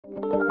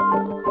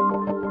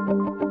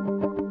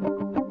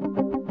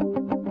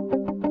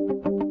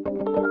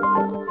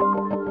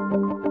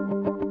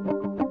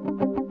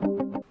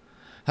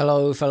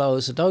Hello fellow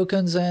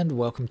Sudokans and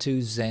welcome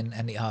to Zen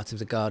and the Art of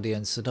the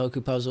Guardian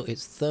Sudoku Puzzle.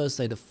 It's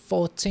Thursday the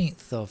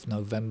 14th of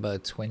November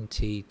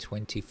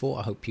 2024.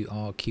 I hope you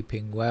are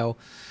keeping well,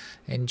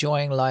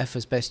 enjoying life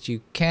as best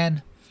you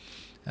can.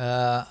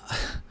 Of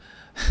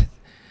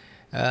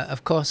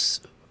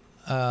course,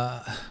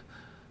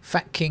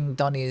 Fat King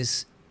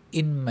Donny's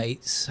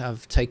inmates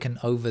have taken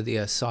over the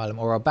asylum,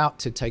 or are about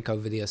to take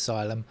over the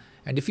asylum.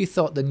 And if you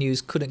thought the news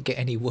couldn't get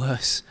any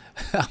worse,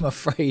 I'm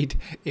afraid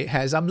it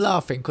has. I'm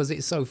laughing because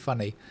it's so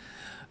funny.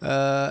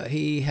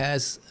 He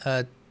has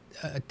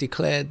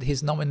declared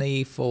his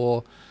nomination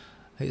for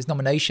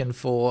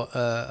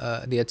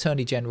the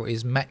Attorney General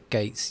is Matt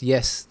Gaetz.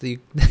 Yes,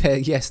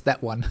 yes,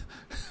 that one.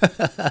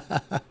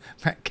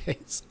 Matt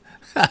Gaetz.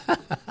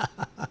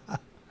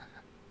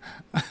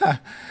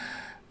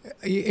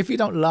 If you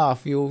don't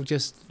laugh, you'll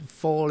just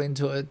fall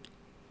into a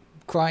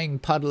crying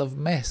puddle of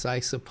mess, I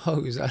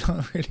suppose. I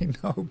don't really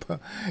know, but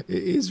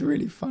it is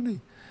really funny.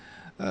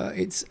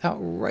 It's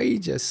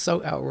outrageous,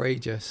 so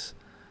outrageous.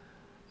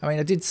 I mean,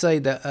 I did say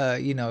that, I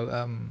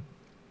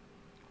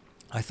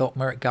thought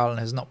Merrick Garland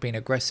has not been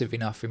aggressive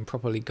enough in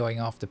properly going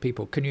after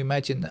people. Can you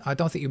imagine? I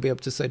don't think you'll be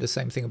able to say the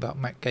same thing about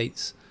Matt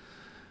Gaetz,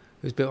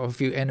 who's built a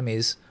few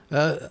enemies.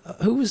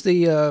 Who was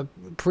the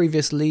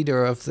previous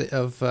leader of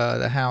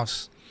the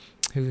House,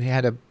 who he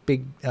had a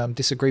big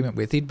disagreement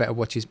with? He'd better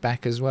watch his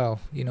back as well.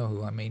 You know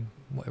who I mean,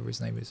 whatever his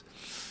name is.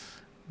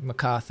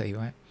 McCarthy,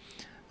 right?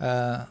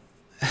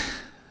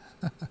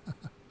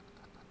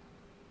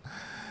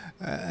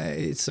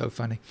 It's so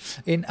funny.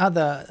 In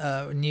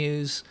other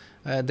news,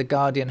 The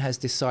Guardian has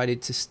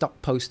decided to stop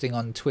posting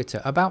on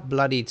Twitter. About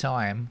bloody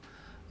time.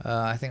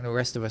 I think the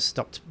rest of us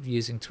stopped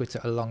using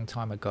Twitter a long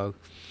time ago.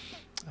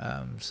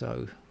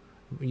 So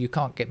you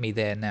can't get me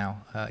there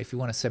now. If you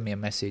want to send me a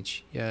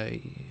message,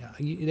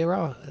 there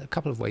are a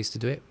couple of ways to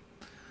do it,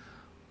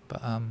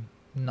 but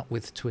not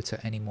with Twitter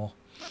anymore.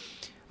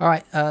 All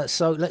right,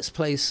 so let's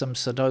play some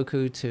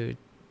Sudoku to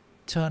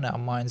turn our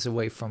minds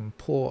away from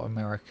poor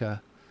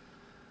America,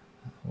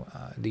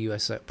 the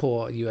USA,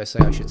 poor USA,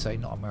 I should say,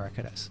 not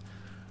America. That's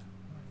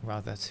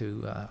rather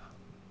too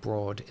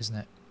broad, isn't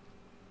it?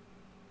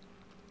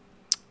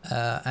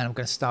 And I'm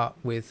going to start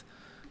with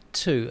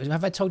 2.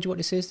 Have I told you what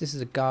this is? This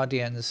is a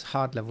Guardian's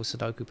hard level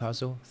Sudoku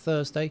puzzle.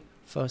 Thursday,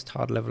 first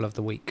hard level of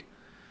the week.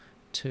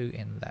 2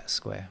 in that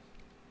square.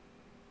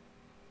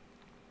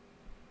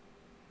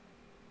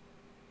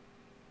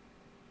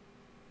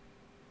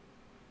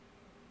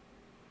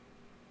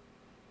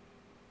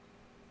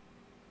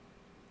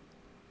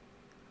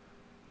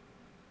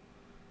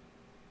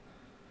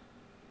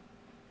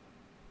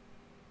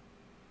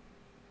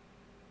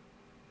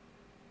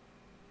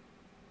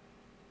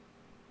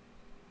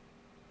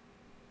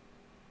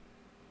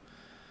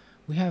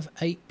 We have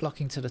 8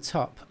 blocking to the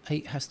top.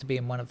 8 has to be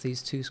in one of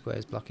these 2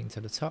 squares blocking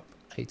to the top.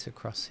 8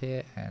 across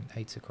here and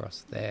 8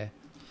 across there.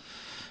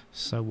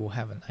 So we'll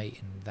have an 8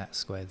 in that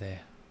square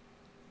there.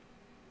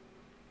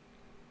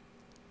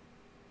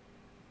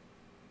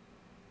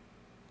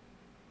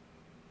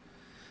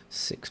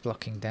 Six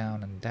blocking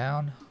down and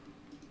down.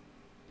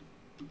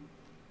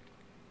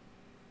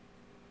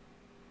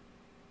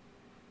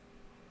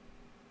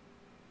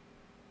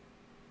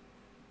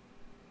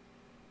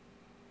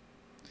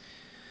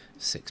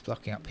 Six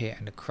blocking up here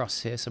and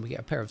across here, so we get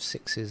a pair of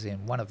 6s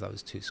in one of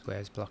those 2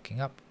 squares blocking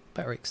up.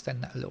 Better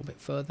extend that a little bit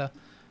further.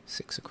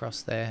 6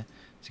 across there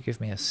to give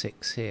me a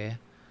 6 here,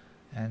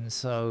 and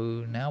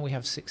so now we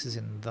have 6s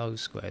in those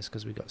squares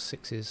because we've got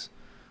 6s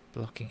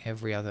blocking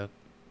every other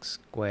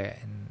square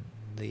in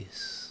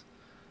this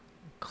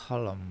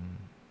column,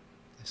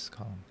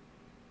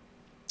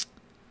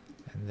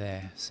 and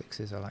there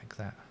 6s are like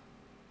that.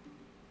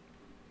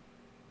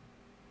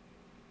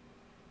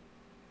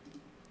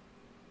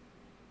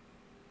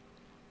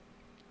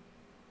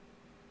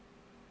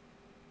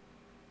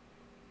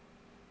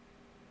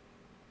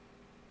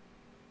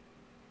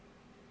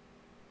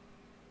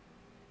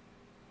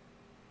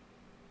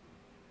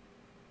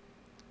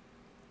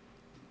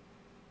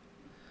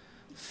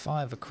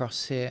 Five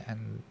across here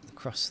and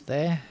across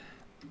there.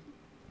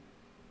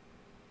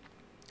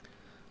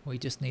 We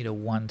just need a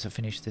 1 to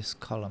finish this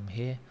column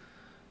here.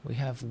 We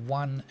have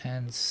 1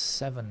 and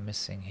 7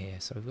 missing here,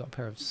 so we've got a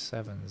pair of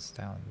 7s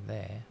down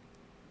there.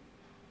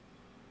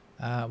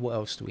 What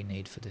else do we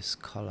need for this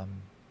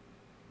column?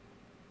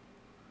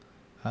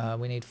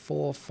 We need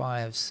 4,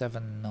 5,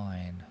 7,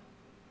 9.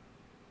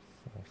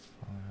 4, 5,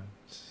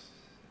 7.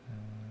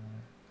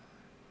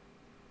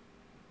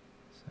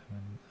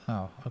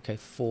 Oh, okay,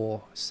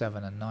 4,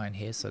 7 and 9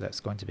 here, so that's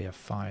going to be a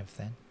 5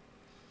 then.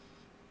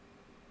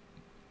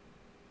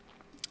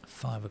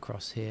 5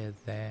 across here,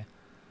 there,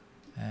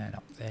 and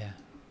up there.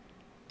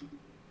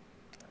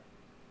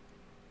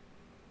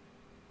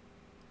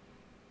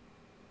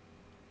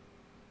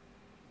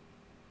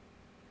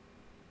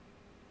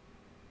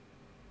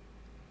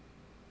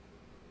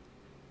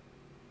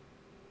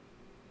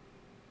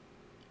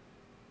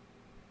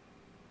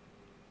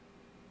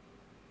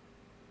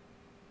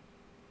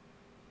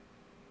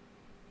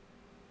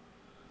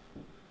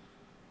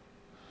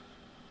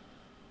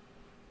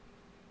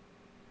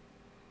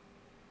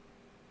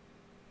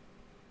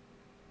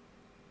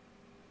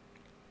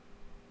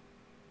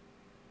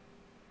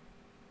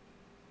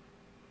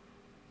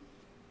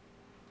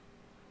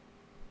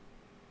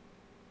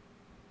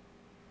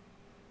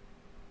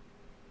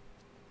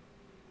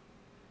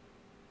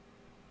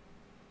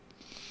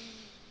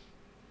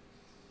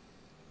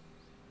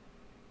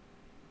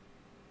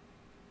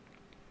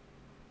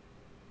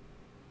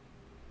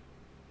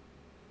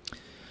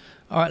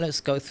 All right,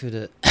 let's go through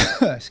the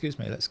excuse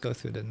me, let's go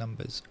through the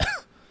numbers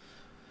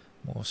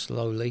more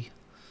slowly.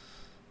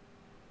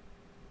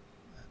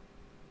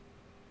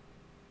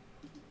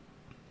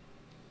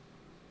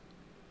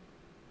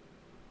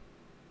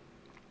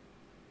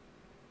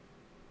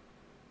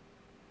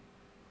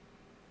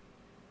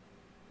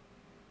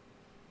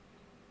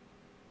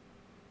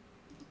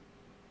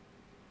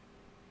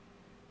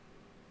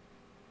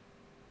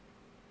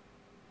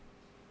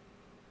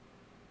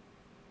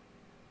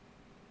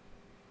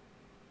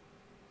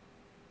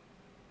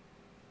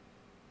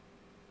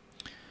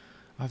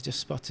 I've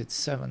just spotted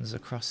 7s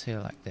across here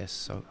like this,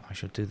 so I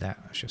should do that.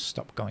 I should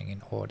stop going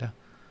in order.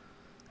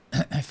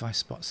 If I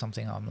spot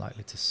something, I'm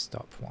likely to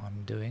stop what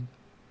I'm doing.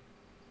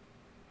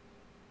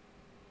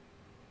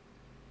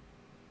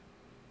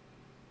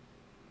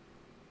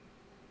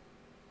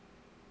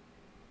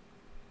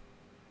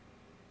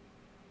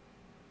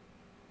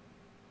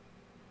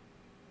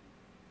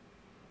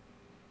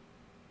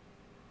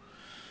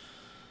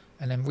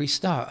 And then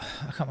restart.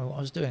 I can't remember what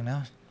I was doing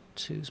now.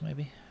 2s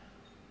maybe.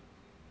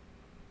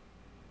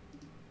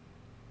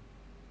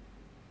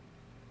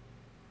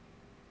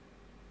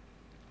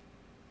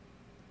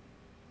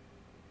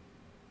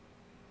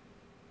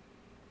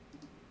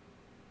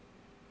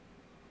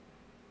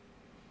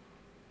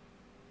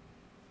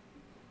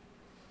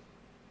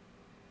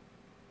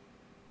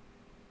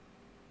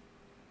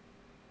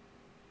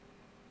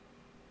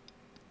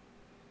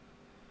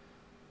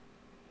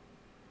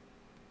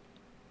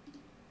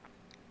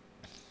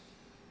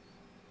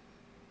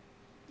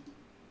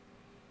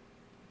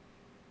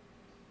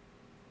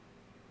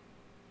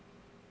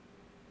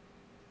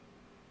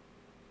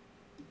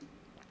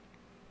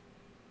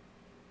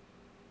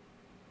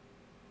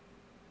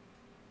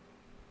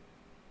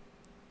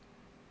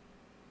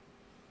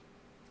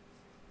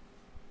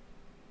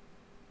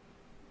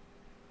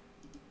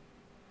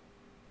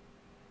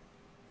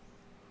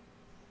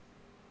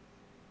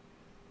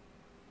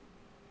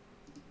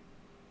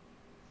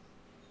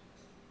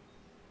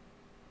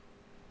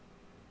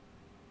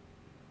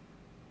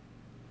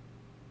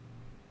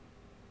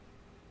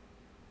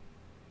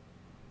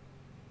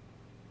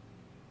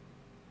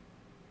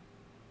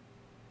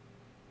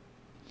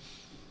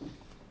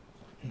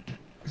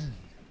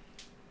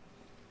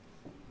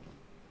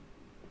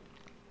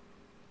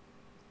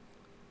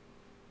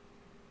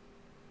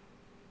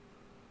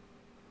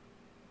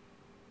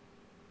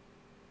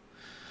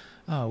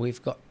 Oh,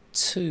 we've got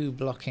 2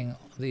 blocking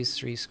these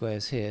 3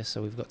 squares here,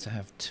 so we've got to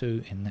have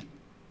 2 in that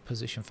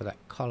position for that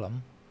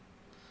column.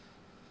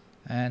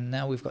 And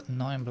now we've got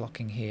 9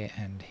 blocking here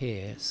and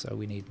here, so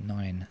we need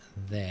 9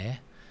 there.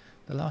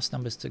 The last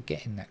numbers to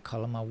get in that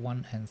column are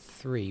 1 and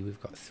 3.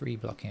 We've got 3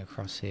 blocking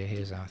across here.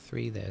 Here's our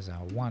 3, there's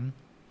our 1.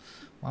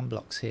 1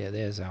 blocks here,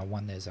 there's our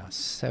 1, there's our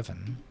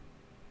 7.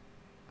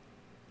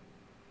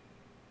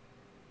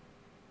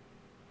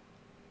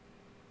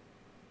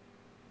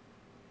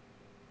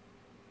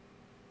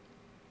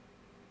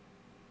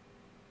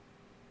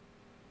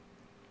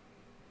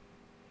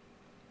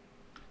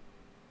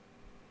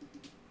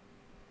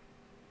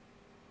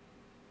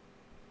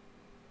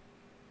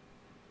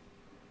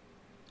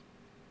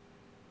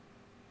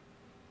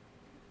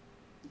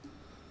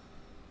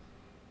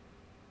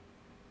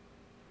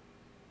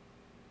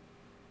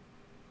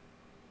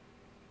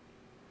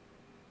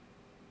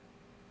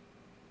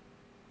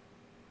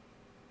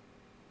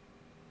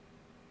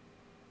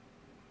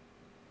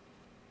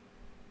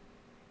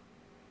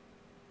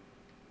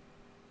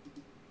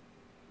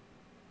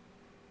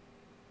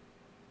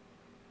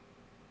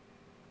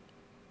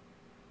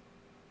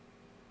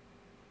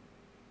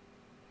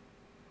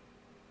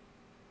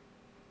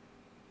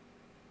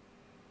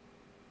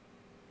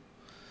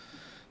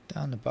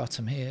 Down the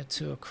bottom here,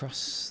 2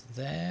 across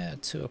there,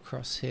 2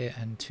 across here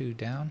and 2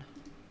 down.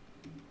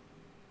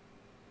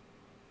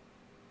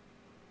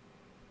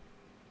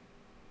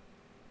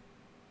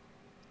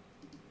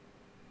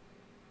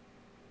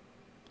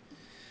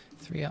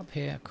 Three up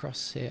here,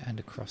 across here and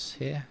across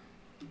here.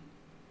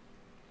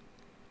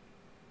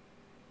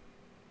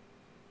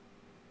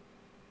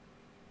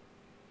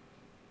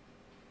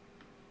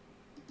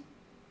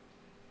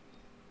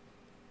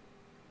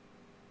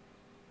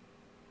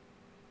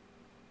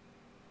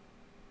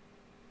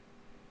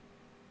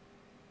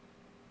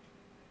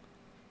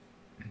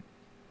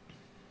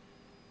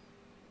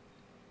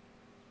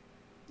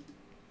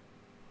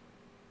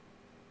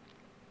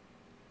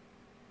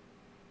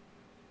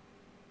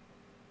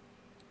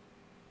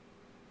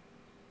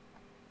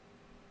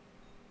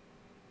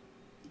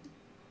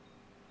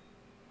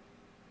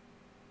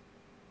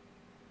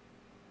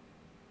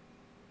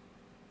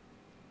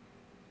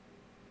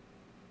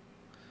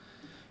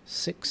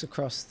 Six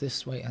across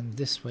this way and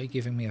this way,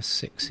 giving me a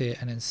 6 here,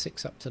 and then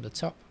 6 up to the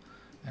top,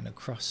 and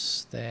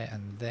across there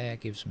and there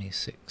gives me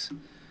 6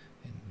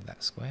 in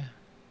that square.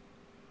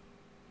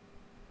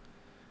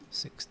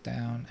 6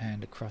 down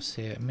and across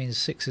here. It means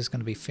 6 is going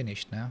to be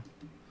finished now.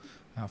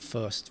 Our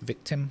first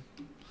victim.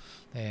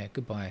 There,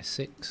 goodbye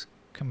 6.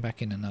 Come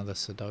back in another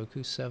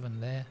Sudoku.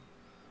 7 there.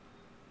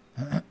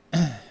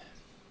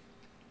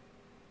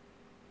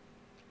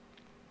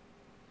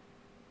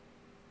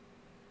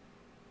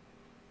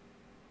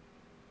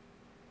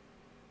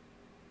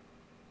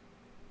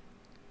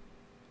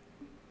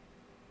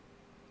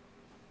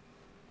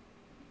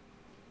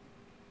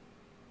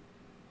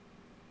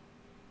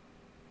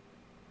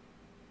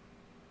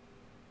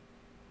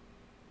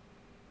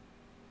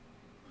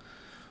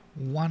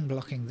 1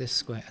 blocking this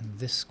square and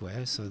this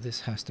square, so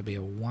this has to be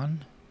a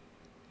 1.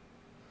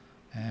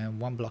 And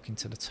 1 blocking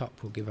to the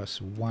top will give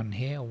us 1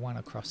 here, 1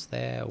 across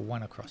there,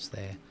 1 across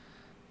there.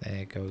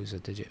 There goes a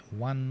digit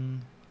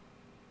 1.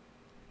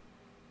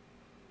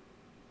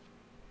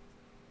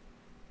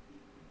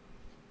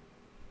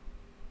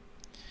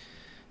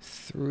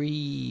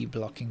 Three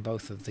blocking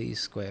both of these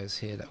squares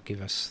here, that'll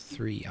give us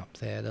 3 up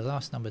there. The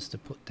last numbers to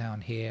put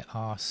down here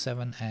are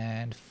 7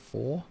 and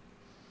 4.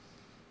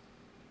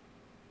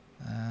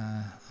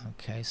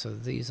 Okay, so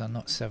these are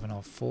not 7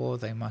 or 4,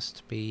 they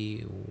must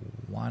be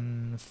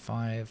 1,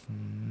 5,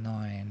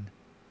 9.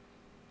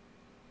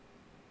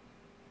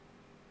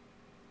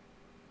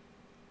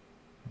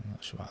 I'm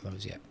not sure about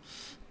those yet.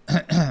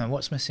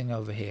 What's missing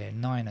over here?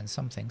 9 and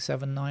something.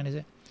 7, 9 is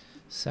it?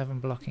 7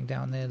 blocking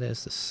down there.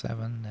 There's the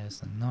 7. There's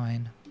the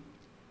 9.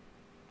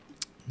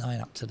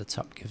 9 up to the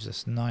top gives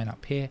us 9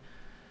 up here.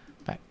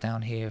 Back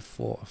down here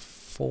for a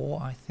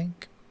 4, I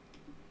think.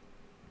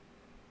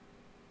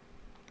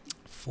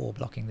 4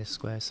 blocking this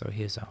square. So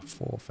here's our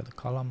 4 for the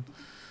column.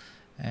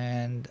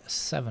 And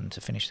 7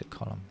 to finish the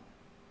column.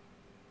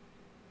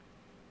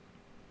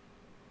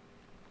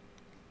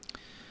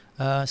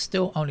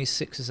 Still only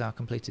 6 is our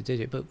completed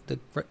digit, but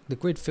the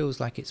grid feels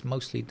like it's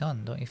mostly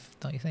done, don't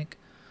you think?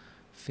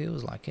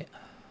 Feels like it.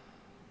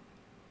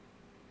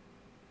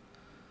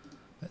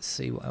 Let's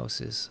see what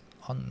else is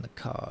on the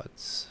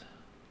cards.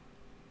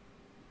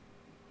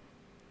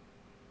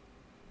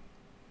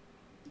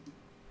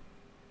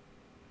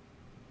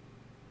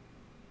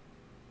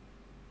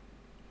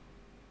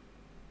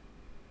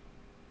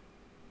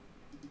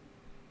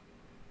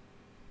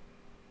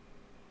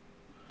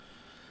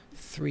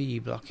 Three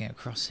blocking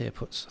across here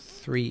puts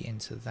 3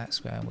 into that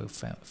square, and we'll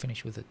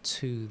finish with a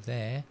 2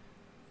 there.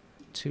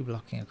 2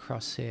 blocking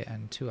across here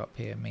and 2 up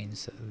here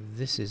means that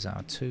this is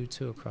our 2,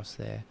 2 across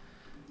there,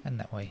 and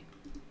that way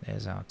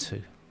there's our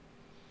 2.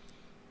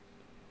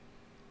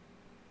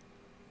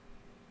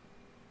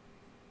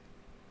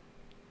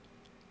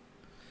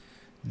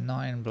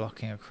 Nine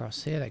blocking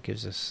across here, that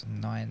gives us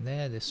 9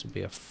 there. This would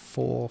be a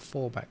 4,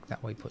 4 back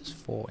that way puts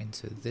 4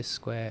 into this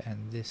square,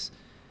 and this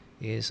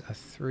is a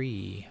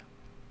 3.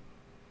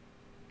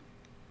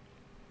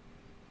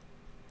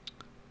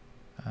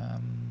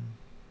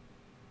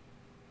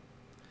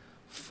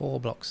 4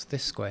 blocks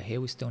this square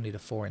here. We still need a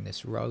 4 in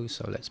this row,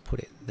 so let's put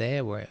it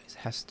there where it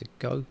has to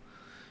go.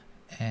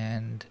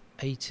 And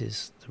 8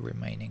 is the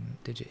remaining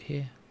digit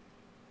here.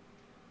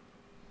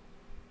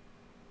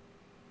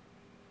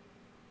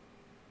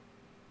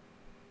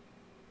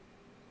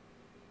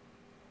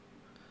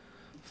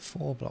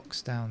 Four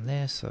blocks down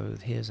there, so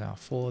here's our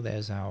 4,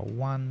 there's our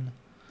 1.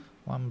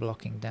 1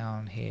 blocking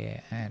down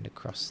here and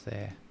across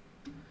there.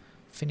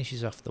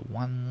 Finishes off the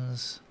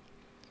 1s.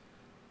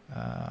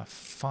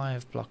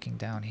 5 blocking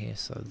down here,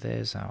 so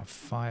there's our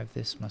 5.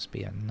 This must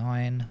be a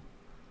 9.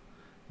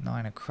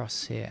 9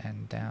 across here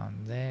and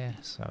down there,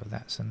 so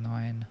that's a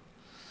 9.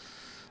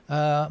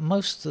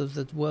 Most of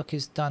the work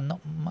is done,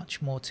 not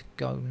much more to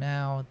go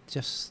now.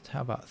 Just,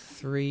 how about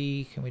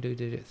 3? Can we do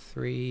digit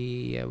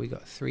 3? Yeah, we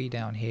got 3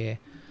 down here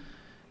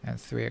and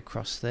 3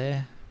 across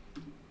there.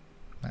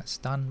 That's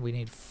done. We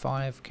need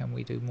 5. Can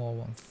we do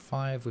more on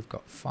 5? We've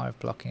got 5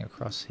 blocking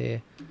across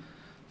here.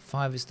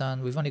 5 is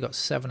done. We've only got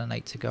 7 and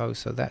 8 to go,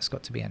 so that's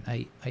got to be an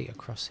 8. 8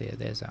 across here.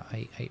 There's our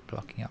 8. 8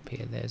 blocking up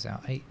here. There's our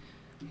 8.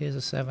 Here's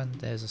a 7.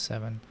 There's a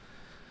 7.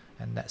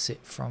 And that's it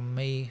from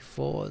me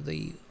for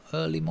the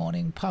early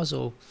morning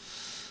puzzle.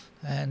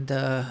 And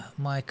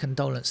my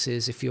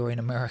condolences if you're in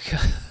America,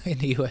 in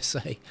the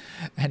USA,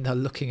 and are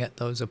looking at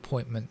those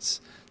appointments.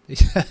 They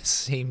just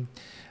seem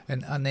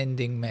an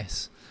unending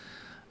mess.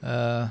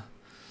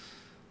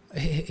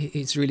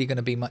 It's really going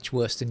to be much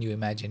worse than you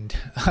imagined.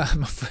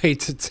 I'm afraid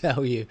to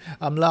tell you.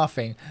 I'm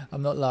laughing.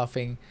 I'm not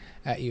laughing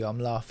at you. I'm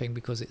laughing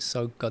because it's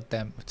so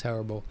goddamn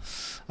terrible.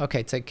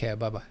 Okay, take care.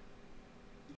 Bye-bye.